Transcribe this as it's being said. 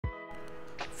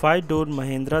Five-door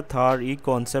Mahindra Thar.e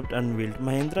concept unveiled.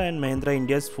 Mahindra and Mahindra,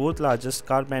 India's fourth largest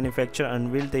car manufacturer,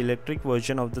 unveiled the electric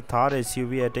version of the Thar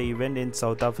SUV at an event in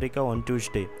South Africa on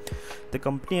Tuesday. The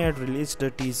company had released the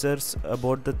teasers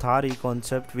about the Thar.e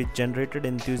concept, which generated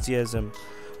enthusiasm.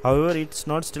 However, it's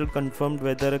not still confirmed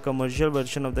whether a commercial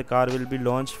version of the car will be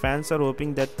launched. Fans are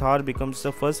hoping that Thar becomes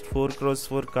the first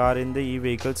 4x4 car in the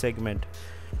e-vehicle segment.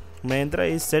 Mahindra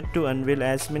is set to unveil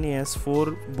as many as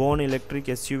 4 born electric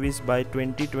SUVs by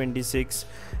 2026,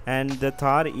 and the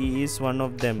Thar.e is one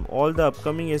of them. All the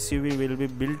upcoming SUV will be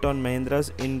built on Mahindra's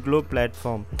INGLO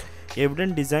platform.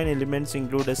 Evident design elements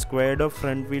include a squared-off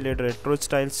front wheel, a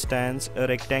retro-style stance, a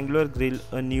rectangular grille,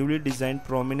 a newly designed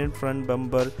prominent front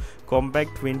bumper,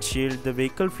 compact windshield. The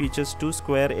vehicle features 2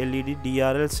 square LED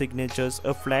DRL signatures,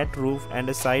 a flat roof, and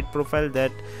a side profile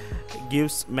that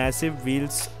gives massive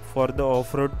wheels for the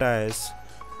off-road tires.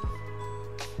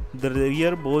 The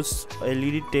rear boasts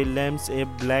LED tail lamps, a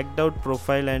blacked-out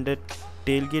profile, and a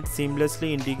tailgate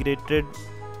seamlessly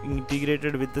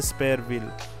integrated with the spare wheel.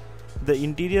 The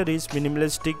interior is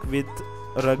minimalistic with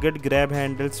rugged grab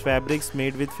handles, fabrics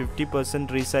made with 50%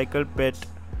 recycled PET,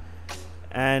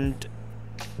 and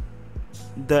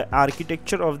the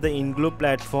architecture of the INGLO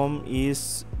platform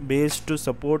is based to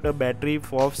support a battery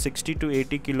of 60 to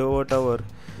 80 kWh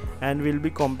and will be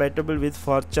compatible with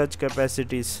fast charge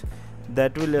capacities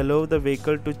that will allow the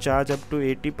vehicle to charge up to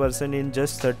 80% in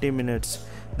just 30 minutes.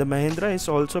 The Mahindra is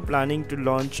also planning to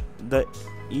launch the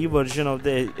E version of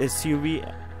the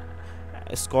SUV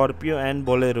Scorpio and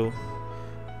Bolero.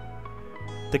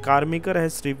 The carmaker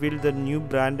has revealed the new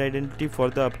brand identity for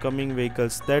the upcoming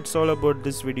vehicles. That's all about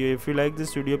this video. If you like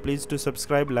this video, please do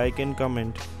subscribe, like and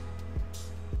comment.